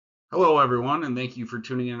Hello, everyone, and thank you for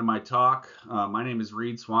tuning into my talk. My name is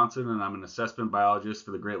Swanson, and I'm an assessment biologist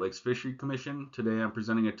for the Great Lakes Fishery Commission. Today, I'm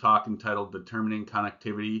presenting a talk entitled Determining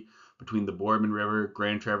Connectivity Between the Boardman River,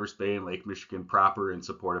 Grand Traverse Bay, and Lake Michigan proper in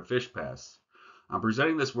support of fish pass. I'm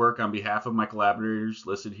presenting this work on behalf of my collaborators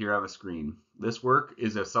listed here on the screen. This work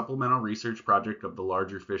is a supplemental research project of the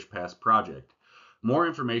larger Fish Pass project. More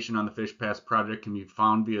information on the Fish Pass project can be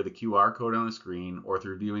found via the QR code on the screen or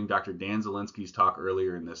through viewing Dr. Dan Zielinski's talk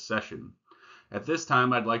earlier in this session. At this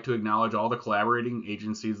time, I'd like to acknowledge all the collaborating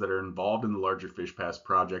agencies that are involved in the larger Fish Pass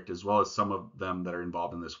project, as well as some of them that are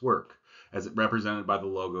involved in this work, as represented by the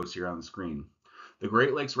logos here on the screen. The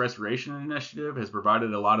Great Lakes Restoration Initiative has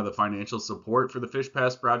provided a lot of the financial support for the Fish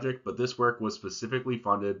Pass project, but this work was specifically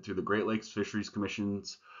funded through the Great Lakes Fisheries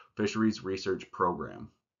Commission's Fisheries Research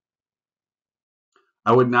Program.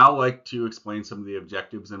 I would now like to explain some of the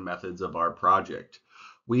objectives and methods of our project.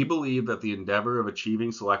 We believe that the endeavor of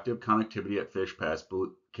achieving selective connectivity at Fish Pass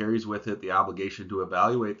carries with it the obligation to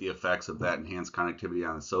evaluate the effects of that enhanced connectivity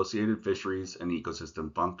on associated fisheries and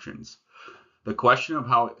ecosystem functions. The question of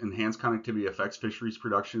how enhanced connectivity affects fisheries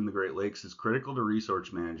production in the Great Lakes is critical to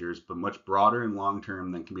resource managers, but much broader and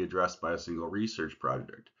long-term than can be addressed by a single research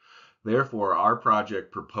project. Therefore, our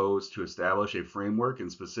project proposed to establish a framework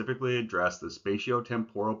and specifically address the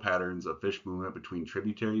spatio-temporal patterns of fish movement between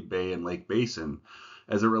tributary bay and lake basin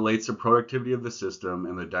as it relates to productivity of the system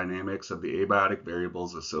and the dynamics of the abiotic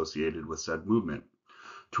variables associated with said movement.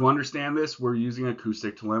 To understand this, we're using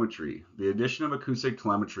acoustic telemetry. The addition of acoustic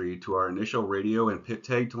telemetry to our initial radio and pit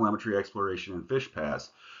tag telemetry exploration in Fish Pass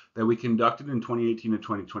that we conducted in 2018 to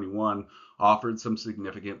 2021 offered some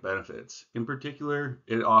significant benefits. In particular,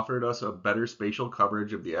 it offered us a better spatial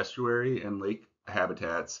coverage of the estuary and lake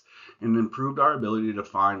habitats and improved our ability to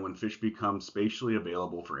find when fish become spatially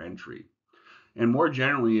available for entry. And more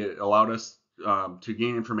generally, it allowed us to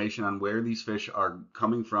gain information on where these fish are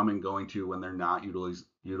coming from and going to when they're not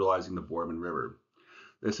utilizing the Boardman River.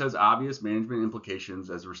 This has obvious management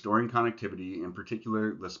implications as restoring connectivity, in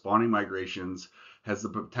particular the spawning migrations, has the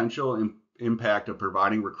potential impact of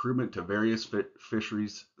providing recruitment to various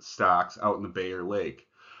fisheries stocks out in the bay or lake.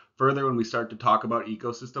 Further, when we start to talk about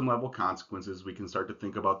ecosystem level consequences, we can start to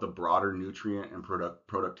think about the broader nutrient and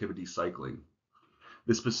productivity cycling.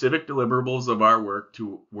 The specific deliverables of our work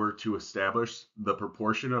were to establish the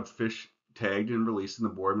proportion of fish tagged and released in the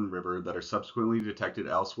Boardman River that are subsequently detected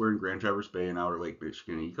elsewhere in Grand Traverse Bay and Outer Lake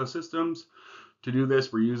Michigan ecosystems. To do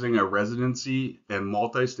this, we're using a residency and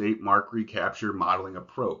multi-state mark recapture modeling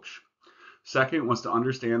approach. Second was to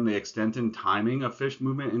understand the extent and timing of fish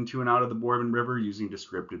movement into and out of the Boardman River using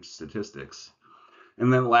descriptive statistics.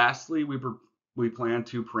 And then lastly, we plan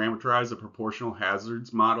to parameterize a proportional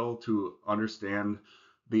hazards model to understand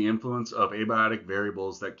the influence of abiotic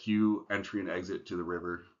variables that cue entry and exit to the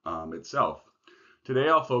river itself. Today,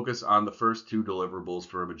 I'll focus on the first two deliverables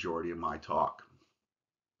for a majority of my talk.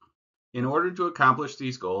 In order to accomplish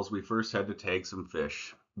these goals, we first had to tag some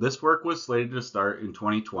fish. This work was slated to start in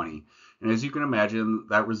 2020, and as you can imagine,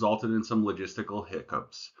 that resulted in some logistical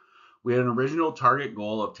hiccups. We had an original target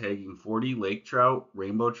goal of tagging 40 lake trout,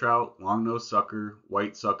 rainbow trout, longnose sucker,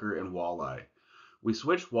 white sucker, and walleye. We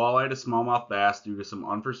switched walleye to smallmouth bass due to some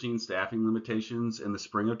unforeseen staffing limitations in the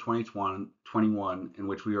spring of 2021, in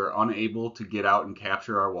which we were unable to get out and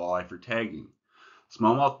capture our walleye for tagging.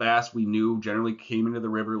 Smallmouth bass we knew generally came into the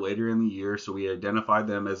river later in the year, so we identified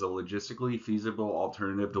them as a logistically feasible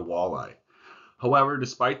alternative to walleye. However,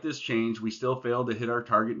 despite this change, we still failed to hit our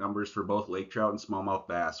target numbers for both lake trout and smallmouth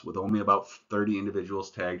bass, with only about 30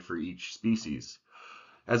 individuals tagged for each species.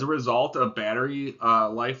 As a result of battery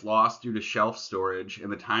life lost due to shelf storage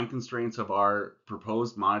and the time constraints of our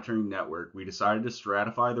proposed monitoring network, we decided to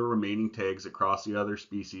stratify the remaining tags across the other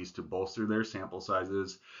species to bolster their sample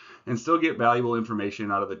sizes and still get valuable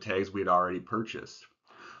information out of the tags we had already purchased.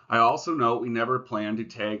 I also note we never planned to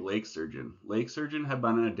tag lake sturgeon. Lake sturgeon have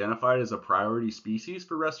been identified as a priority species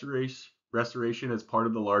for restoration as part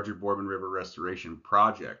of the larger Boardman River Restoration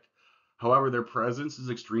Project. However, their presence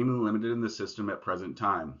is extremely limited in the system at present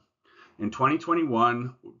time. In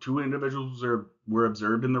 2021, two individuals were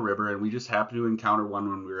observed in the river, and we just happened to encounter one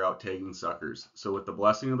when we were out tagging suckers. So with the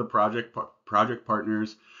blessing of the project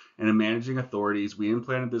partners and the managing authorities, we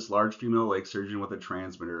implanted this large female lake sturgeon with a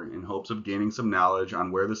transmitter in hopes of gaining some knowledge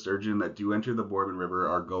on where the sturgeon that do enter the Boardman River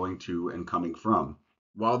are going to and coming from.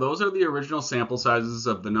 While those are the original sample sizes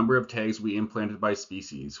of the number of tags we implanted by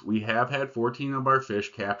species, we have had 14 of our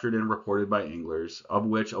fish captured and reported by anglers, of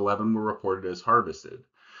which 11 were reported as harvested.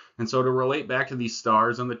 And so to relate back to these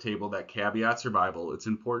stars on the table that caveat survival, it's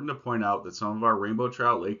important to point out that some of our rainbow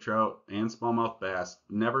trout, lake trout, and smallmouth bass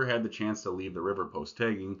never had the chance to leave the river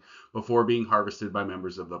post-tagging before being harvested by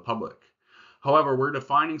members of the public. However, we're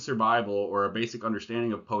defining survival or a basic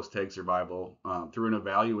understanding of post-tag survival through an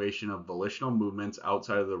evaluation of volitional movements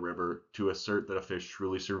outside of the river to assert that a fish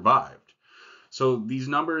truly survived. So these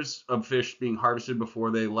numbers of fish being harvested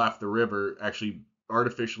before they left the river actually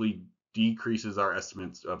artificially decreases our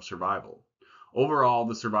estimates of survival. Overall,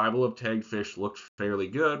 the survival of tagged fish looked fairly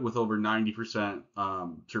good with over 90%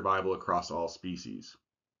 survival across all species.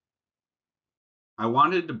 I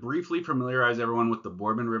wanted to briefly familiarize everyone with the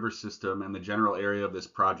Boardman River system and the general area of this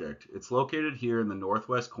project. It's located here in the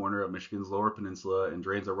northwest corner of Michigan's Lower Peninsula and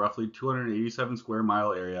drains a roughly 287 square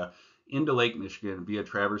mile area into Lake Michigan via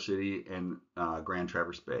Traverse City and Grand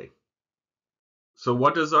Traverse Bay. So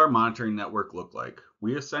what does our monitoring network look like?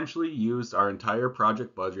 We essentially used our entire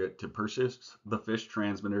project budget to purchase the fish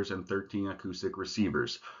transmitters and 13 acoustic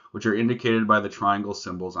receivers, which are indicated by the triangle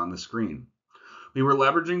symbols on the screen. We were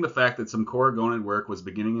leveraging the fact that some Coregonid work was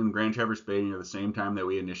beginning in Grand Traverse Bay near the same time that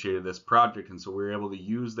we initiated this project, and so we were able to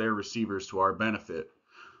use their receivers to our benefit.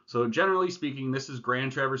 So generally speaking, this is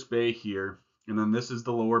Grand Traverse Bay here, and then this is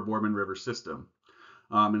the lower Boardman River system.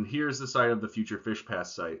 And here's the site of the future Fish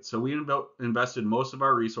Pass site. So we invested most of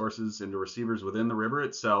our resources into receivers within the river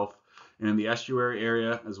itself and in the estuary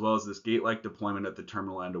area, as well as this gate-like deployment at the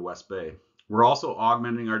terminal end of West Bay. We're also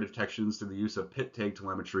augmenting our detections through the use of pit tag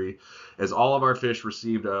telemetry, as all of our fish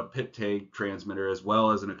received a pit tag transmitter as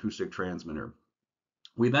well as an acoustic transmitter.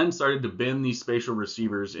 We then started to bin these spatial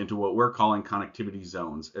receivers into what we're calling connectivity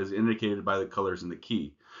zones, as indicated by the colors in the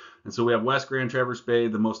key. And so we have West Grand Traverse Bay,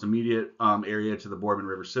 the most immediate area to the Boardman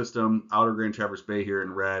River system, Outer Grand Traverse Bay here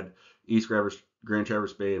in red, East Grand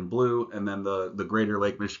Traverse Bay in blue, and then the greater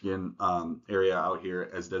Lake Michigan area out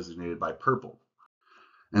here as designated by purple.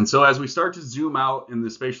 And so as we start to zoom out in the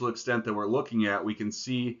spatial extent that we're looking at, we can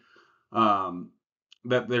see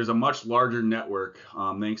that there's a much larger network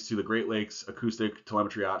thanks to the Great Lakes Acoustic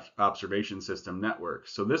Telemetry Observation System network.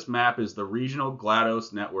 So this map is the regional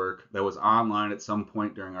GLaDOS network that was online at some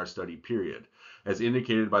point during our study period, as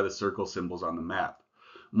indicated by the circle symbols on the map.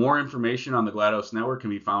 More information on the GLaDOS network can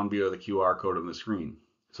be found via the QR code on the screen.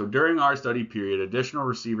 So during our study period, additional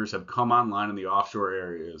receivers have come online in the offshore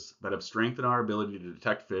areas that have strengthened our ability to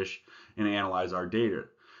detect fish and analyze our data.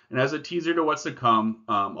 And as a teaser to what's to come,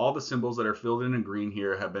 all the symbols that are filled in green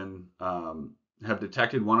here have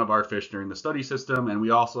detected one of our fish during the study system, and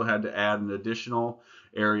we also had to add an additional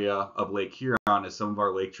area of Lake Huron as some of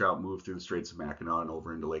our lake trout moved through the Straits of Mackinac and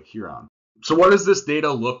over into Lake Huron. So what does this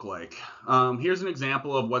data look like? Here's an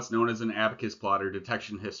example of what's known as an abacus plot or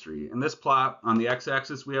detection history. In this plot, on the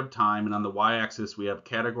x-axis we have time, and on the y-axis we have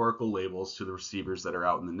categorical labels to the receivers that are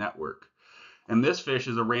out in the network. And this fish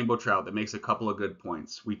is a rainbow trout that makes a couple of good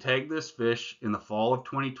points. We tagged this fish in the fall of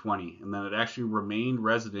 2020, and then it actually remained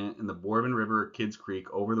resident in the Boardman River at Kids Creek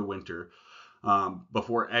over the winter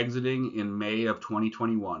before exiting in May of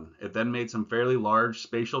 2021. It then made some fairly large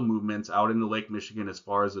spatial movements out into Lake Michigan as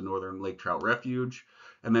far as the Northern Lake Trout Refuge,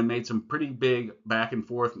 and then made some pretty big back and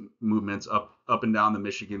forth movements up and down the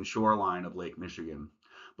Michigan shoreline of Lake Michigan,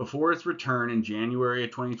 before its return in January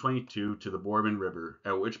of 2022 to the Boardman River,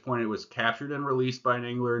 at which point it was captured and released by an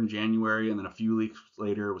angler in January, and then a few weeks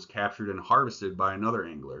later it was captured and harvested by another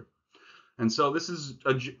angler. And so this is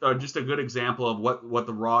just a good example of what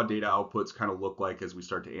the raw data outputs kind of look like as we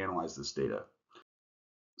start to analyze this data.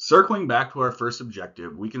 Circling back to our first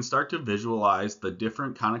objective, we can start to visualize the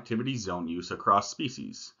different connectivity zone use across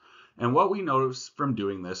species. And what we notice from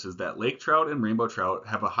doing this is that lake trout and rainbow trout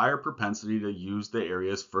have a higher propensity to use the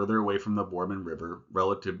areas further away from the Boardman River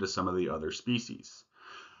relative to some of the other species.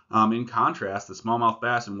 In contrast, the smallmouth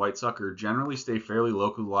bass and white sucker generally stay fairly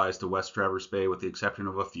localized to West Traverse Bay with the exception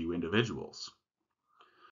of a few individuals.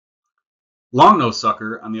 Longnose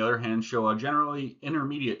sucker, on the other hand, show a generally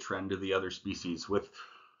intermediate trend to the other species, with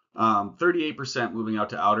 38% moving out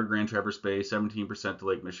to outer Grand Traverse Bay, 17% to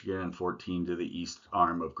Lake Michigan, and 14% to the east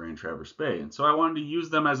arm of Grand Traverse Bay. And so I wanted to use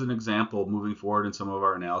them as an example moving forward in some of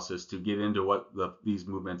our analysis to get into what these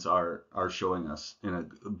movements are showing us in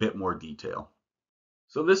a bit more detail.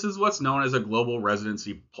 So this is what's known as a global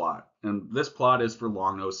residency plot, and this plot is for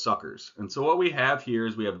longnose suckers. And so what we have here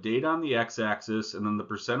is we have data on the x-axis and then the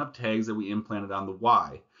percent of tags that we implanted on the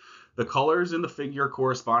y. The colors in the figure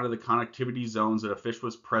correspond to the connectivity zones that a fish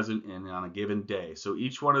was present in on a given day. So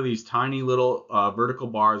each one of these tiny little vertical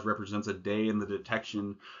bars represents a day in the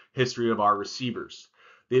detection history of our receivers.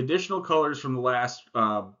 The additional colors from the last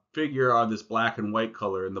figure are this black and white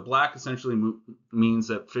color, and the black essentially means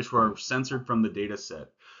that fish were censored from the data set.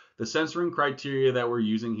 The censoring criteria that we're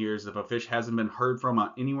using here is if a fish hasn't been heard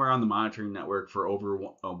from anywhere on the monitoring network for over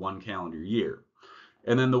one calendar year.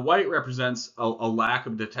 And then the white represents a lack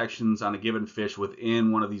of detections on a given fish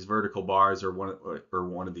within one of these vertical bars or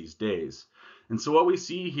one of these days. And so what we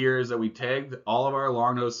see here is that we tagged all of our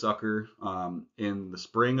longnose sucker in the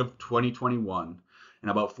spring of 2021, and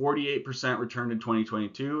about 48% returned in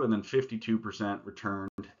 2022, and then 52% returned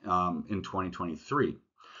in 2023.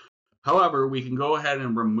 However, we can go ahead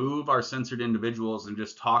and remove our censored individuals and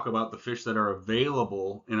just talk about the fish that are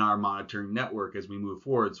available in our monitoring network as we move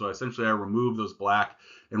forward. So essentially, I remove those black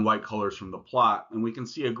and white colors from the plot, and we can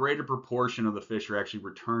see a greater proportion of the fish are actually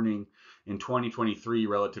returning in 2023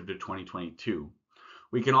 relative to 2022.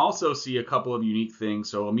 We can also see a couple of unique things.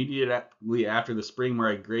 So immediately after the spring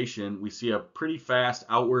migration, we see a pretty fast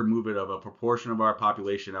outward movement of a proportion of our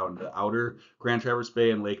population out into outer Grand Traverse Bay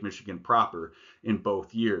and Lake Michigan proper in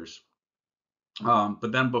both years.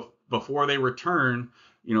 But then before they return,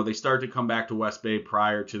 they start to come back to West Bay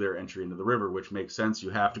prior to their entry into the river, which makes sense. You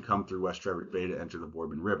have to come through West Traverse Bay to enter the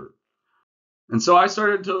Boardman River. And so I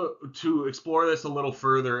started to explore this a little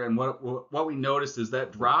further, and what we noticed is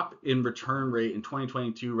that drop in return rate in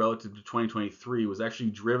 2022 relative to 2023 was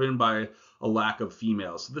actually driven by a lack of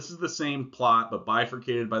females. So this is the same plot, but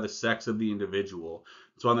bifurcated by the sex of the individual.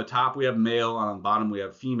 So on the top we have male, on the bottom we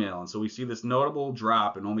have female, and so we see this notable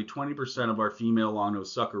drop, and only 20% of our female longnose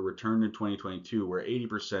sucker returned in 2022, where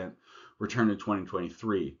 80% returned in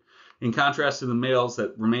 2023. In contrast to the males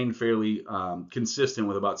that remained fairly consistent,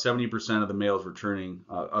 with about 70% of the males returning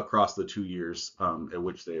across the 2 years at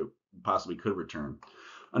which they possibly could return.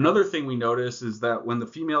 Another thing we notice is that when the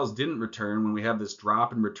females didn't return, when we have this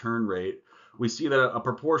drop in return rate, we see that a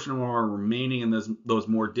proportion of them are remaining in those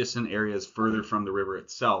more distant areas further from the river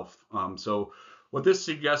itself. So what this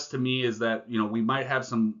suggests to me is that we might have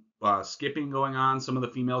some skipping going on. Some of the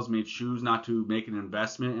females may choose not to make an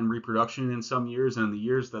investment in reproduction in some years, and in the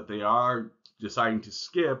years that they are deciding to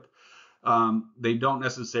skip, they don't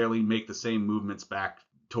necessarily make the same movements back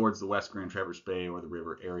towards the West Grand Traverse Bay or the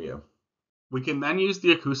river area. We can then use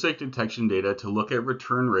the acoustic detection data to look at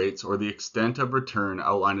return rates or the extent of return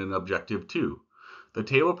outlined in Objective 2. The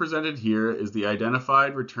table presented here is the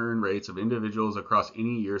identified return rates of individuals across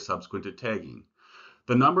any year subsequent to tagging.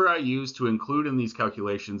 The number I use to include in these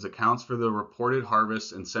calculations accounts for the reported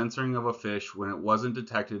harvest and censoring of a fish when it wasn't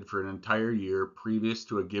detected for an entire year previous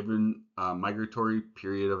to a given migratory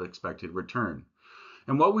period of expected return.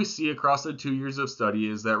 And what we see across the 2 years of study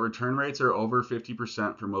is that return rates are over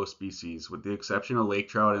 50% for most species, with the exception of lake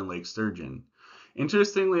trout and lake sturgeon.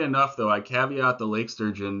 Interestingly enough, though, I caveat the lake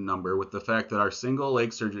sturgeon number with the fact that our single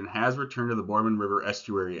lake sturgeon has returned to the Boardman River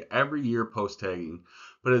estuary every year post-tagging,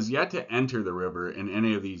 but has yet to enter the river in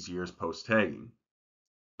any of these years post-tagging.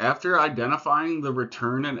 After identifying the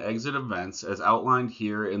return and exit events as outlined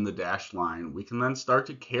here in the dashed line, we can then start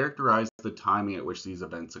to characterize the timing at which these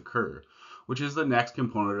events occur, which is the next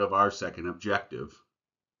component of our second objective.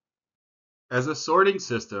 As a sorting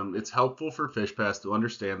system, it's helpful for FishPass to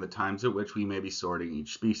understand the times at which we may be sorting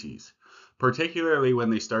each species, particularly when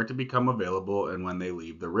they start to become available and when they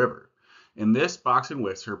leave the river. In this box and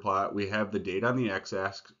whisker plot, we have the data on the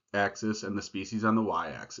x-axis and the species on the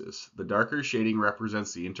y-axis. The darker shading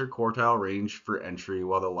represents the interquartile range for entry,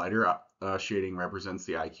 while the lighter shading represents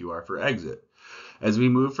the IQR for exit. As we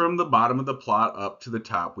move from the bottom of the plot up to the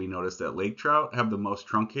top, we notice that lake trout have the most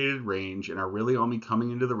truncated range and are really only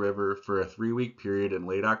coming into the river for a 3-week period in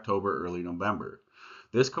late October, early November.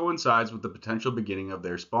 This coincides with the potential beginning of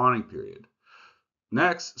their spawning period.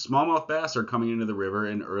 Next, smallmouth bass are coming into the river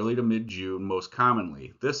in early to mid-June most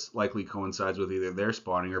commonly. This likely coincides with either their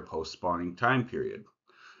spawning or post-spawning time period.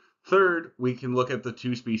 Third, we can look at the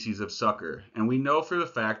 2 species of sucker, and we know for the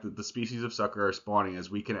fact that the species of sucker are spawning as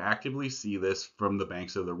we can actively see this from the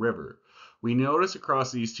banks of the river. We notice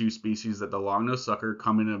across these 2 species that the longnose sucker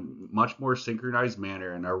come in a much more synchronized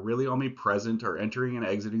manner and are really only present or entering and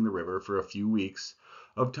exiting the river for a few weeks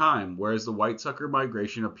of time, whereas the white sucker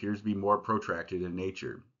migration appears to be more protracted in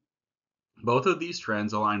nature. Both of these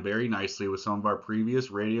trends align very nicely with some of our previous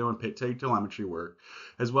radio and pit tag telemetry work,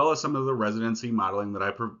 as well as some of the residency modeling that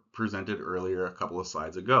I presented earlier a couple of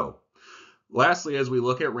slides ago. Lastly, as we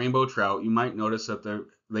look at rainbow trout, you might notice that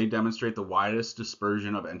they demonstrate the widest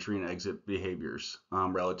dispersion of entry and exit behaviors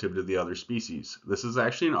relative to the other species. This is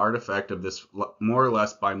actually an artifact of this more or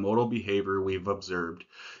less bimodal behavior we've observed,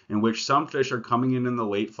 in which some fish are coming in the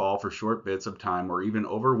late fall for short bits of time or even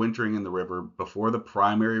overwintering in the river before the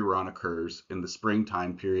primary run occurs in the spring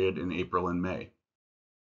time period in April and May.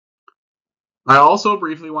 I also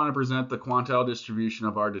briefly want to present the quantile distribution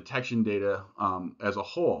of our detection data as a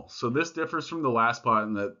whole. So this differs from the last plot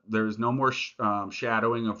in that there is no more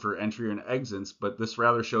shadowing for entry and exits, but this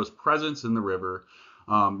rather shows presence in the river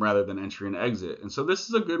rather than entry and exit. And so this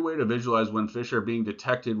is a good way to visualize when fish are being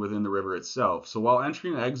detected within the river itself. So while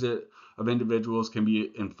entry and exit of individuals can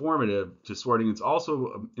be informative to sorting, it's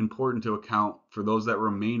also important to account for those that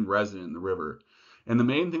remain resident in the river. And the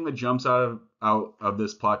main thing that jumps out of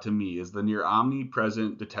this plot to me is the near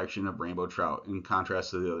omnipresent detection of rainbow trout in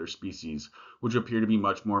contrast to the other species, which appear to be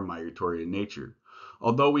much more migratory in nature.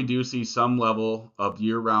 Although we do see some level of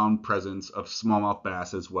year-round presence of smallmouth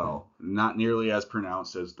bass as well, not nearly as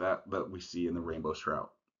pronounced as that we see in the rainbow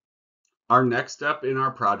trout. Our next step in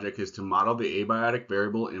our project is to model the abiotic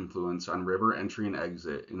variable influence on river entry and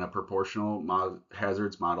exit in a proportional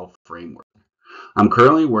hazards model framework. I'm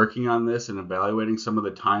currently working on this and evaluating some of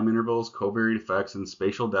the time intervals, covariate effects, and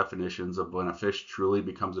spatial definitions of when a fish truly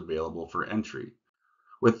becomes available for entry.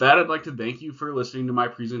 With that, I'd like to thank you for listening to my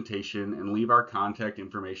presentation and leave our contact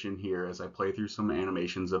information here as I play through some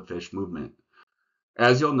animations of fish movement.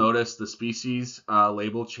 As you'll notice, the species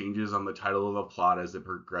label changes on the title of the plot as it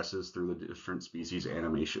progresses through the different species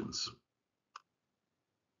animations.